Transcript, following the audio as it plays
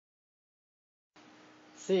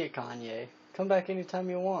See you, Kanye. Come back anytime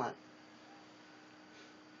you want.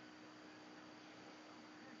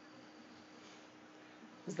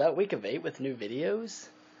 Is that week of 8 with new videos?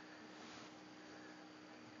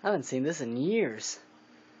 I haven't seen this in years.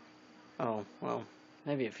 Oh, well,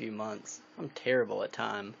 maybe a few months. I'm terrible at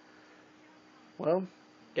time. Well,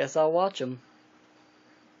 guess I'll watch them.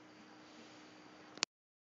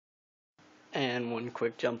 And one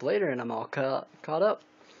quick jump later and I'm all caught up.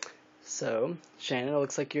 So, Shannon, it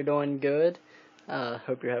looks like you're doing good.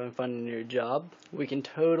 Hope you're having fun in your job. We can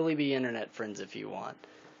totally be internet friends if you want.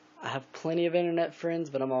 I have plenty of internet friends,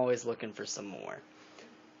 but I'm always looking for some more.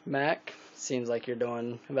 Mac, seems like you're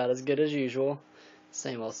doing about as good as usual.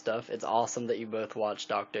 Same old stuff. It's awesome that you both watch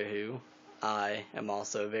Doctor Who. I am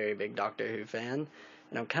also a very big Doctor Who fan.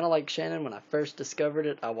 And I'm kind of like Shannon. When I first discovered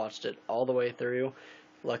it, I watched it all the way through.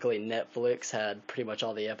 Luckily, Netflix had pretty much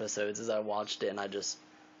all the episodes as I watched it, and I just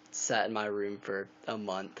sat in my room for a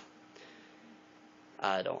month.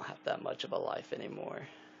 I don't have that much of a life anymore.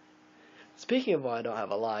 Speaking of why I don't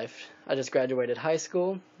have a life, I just graduated high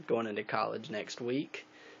school, going into college next week,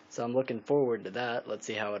 so I'm looking forward to that. Let's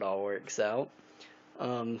see how it all works out.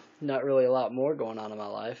 Not really a lot more going on in my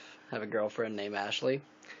life. I have a girlfriend named Ashley.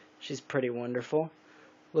 She's pretty wonderful.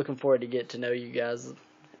 Looking forward to get to know you guys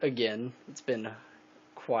again. It's been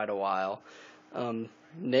quite a while.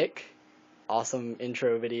 Nick, awesome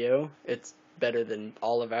intro video. It's better than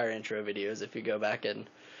all of our intro videos if you go back and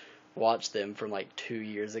watch them from like 2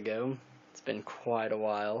 years ago. It's been quite a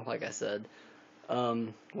while, like I said.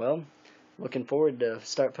 Well, looking forward to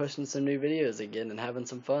start posting some new videos again and having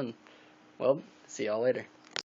some fun. Well, see y'all later.